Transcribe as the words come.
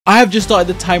I have just started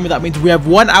the timer. That means we have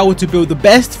 1 hour to build the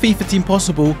best FIFA team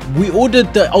possible. We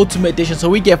ordered the Ultimate Edition, so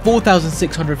we get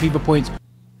 4,600 FIFA points.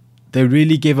 They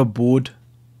really gave a board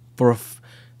for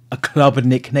a club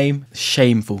nickname.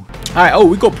 Shameful. Alright, oh,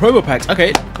 we got promo packs.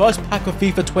 Okay, first pack of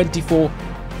FIFA 24.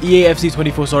 EAFC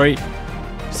 24, sorry.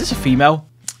 Is this a female?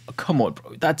 Oh, come on,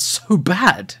 bro. That's so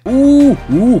bad. Ooh,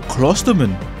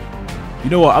 Klosterman.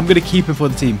 You know what? I'm going to keep him for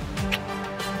the team.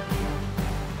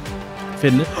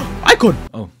 Finland. Icon!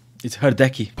 Oh, it's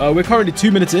Herdecki. We're currently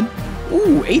 2 minutes in.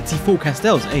 Ooh, 84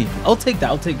 Castells. Hey, I'll take that.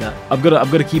 I'll take that. I'm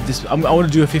gonna keep this. I want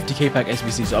to do a 50k pack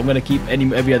SBC, so I'm gonna keep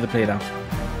every other player now.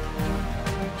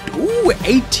 Ooh,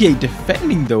 88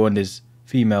 defending though on this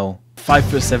female.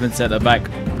 5'7" centre back.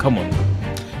 Come on.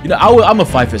 You know, I'm a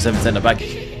 5'7" centre back.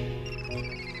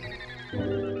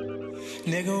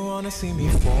 Nigga wanna see me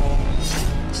fall.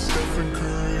 Stephen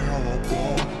Curry, how I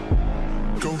ball.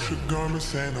 Gosha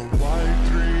garments and a white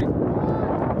 3.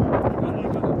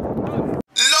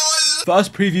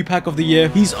 First preview pack of the year.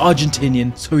 He's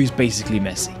Argentinian, so he's basically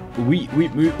Messi. We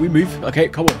move. Okay,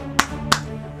 come on.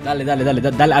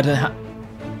 Dale.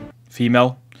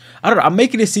 Female. I don't know. I'm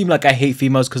making it seem like I hate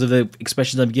females because of the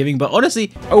expressions I'm giving, but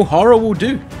honestly, O'Hara will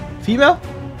do. Female.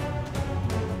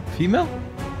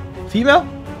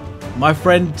 My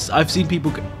friends, I've seen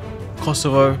people.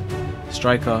 Kosovo,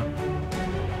 striker.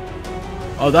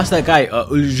 Oh, that's that guy. Yeah,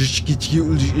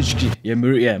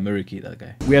 Maruki, that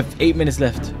guy. We have 8 minutes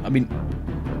left. I mean,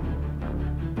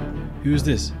 who is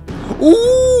this?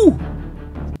 Ooh,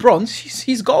 bronze.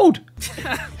 He's gold.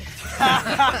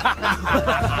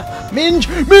 Minge.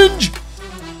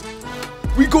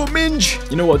 We got Minge.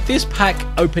 You know what? This pack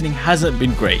opening hasn't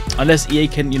been great. Unless EA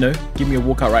can, you know, give me a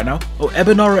walkout right now. Oh,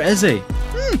 Ebenara Eze.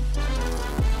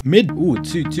 Mid. Ooh,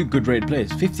 two good rated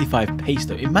players. 55 pace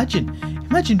though. Imagine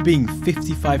being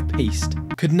 55 paced.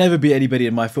 Could never be anybody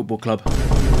in my football club.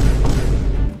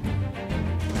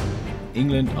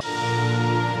 England.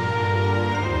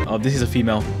 Oh, this is a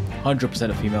female. 100%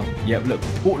 a female. Yeah, look,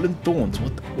 Portland Thorns.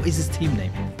 What is this team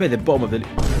name? They're the bottom of the.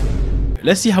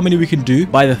 Let's see how many we can do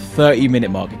by the 30-minute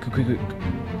mark. Quick.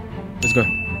 Let's go.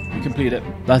 We completed it.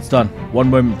 That's done. One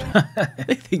moment.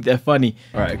 I think they're funny.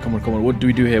 All right, come on. What do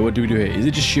we do here? Is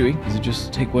it just shooting? Is it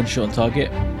just take one shot on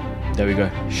target? There we go.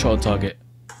 Shot on target.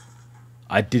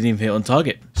 I didn't even hit on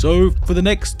target. So for the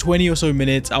next 20 or so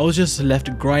minutes, I was just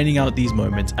left grinding out these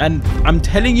moments. And I'm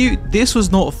telling you, this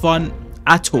was not fun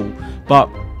at all. But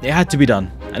it had to be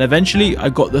done. And eventually, I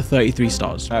got the 33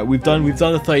 stars. All right, we've done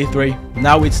the 33.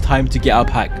 Now it's time to get our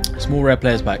pack. Small rare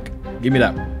players pack. Give me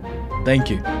that. Thank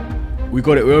you. We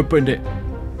got it. We opened it.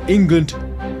 England.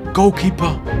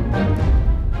 Goalkeeper.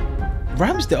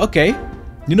 Ramsdale. Okay.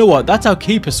 You know what? That's our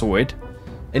keeper sorted.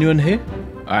 Anyone here?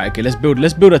 Alright, okay. Let's build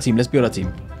our team.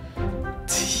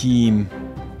 Team.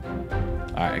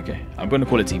 Alright, okay. I'm going to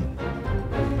call it team.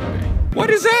 Okay. What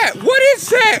is that? Wait,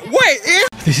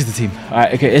 this is the team.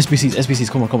 Alright, okay. SBCs.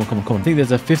 Come on. I think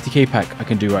there's a 50k pack I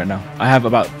can do right now. I have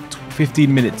about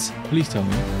 15 minutes. Please tell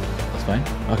me. That's fine.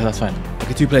 Okay, that's fine.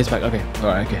 Okay, 2 players back. Okay.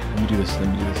 Alright, okay. Let me do this.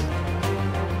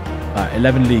 Alright,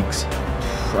 11 leagues.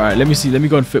 Alright, let me see. Let me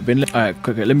go on FitBin. Alright,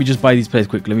 quick. Let me just buy these players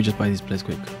quick.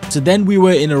 So then we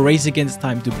were in a race against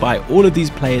time to buy all of these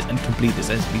players and complete this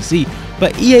SBC.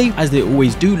 But EA, as they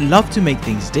always do, love to make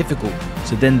things difficult.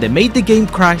 So then they made the game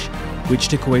crash, which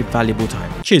took away valuable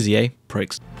time. Cheers, EA.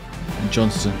 Pricks. And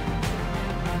Johnson.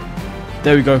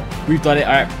 There we go. We've done it.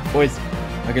 Alright, boys.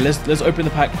 Okay, let's open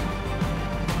the pack.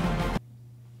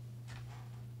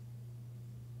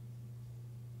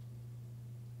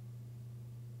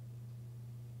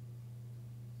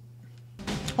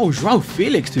 Oh, Joao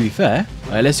Felix, to be fair.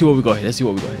 Alright, let's see what we got here.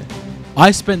 I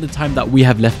spent the time that we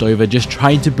have left over just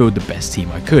trying to build the best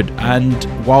team I could. And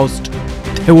whilst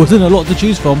there wasn't a lot to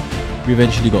choose from, we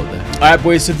eventually got there. Alright,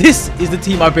 boys, so this is the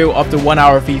team I built after 1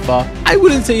 hour of FIFA. I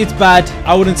wouldn't say it's bad.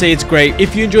 I wouldn't say it's great.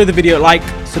 If you enjoyed the video, like,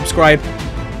 subscribe.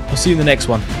 I'll see you in the next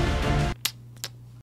one.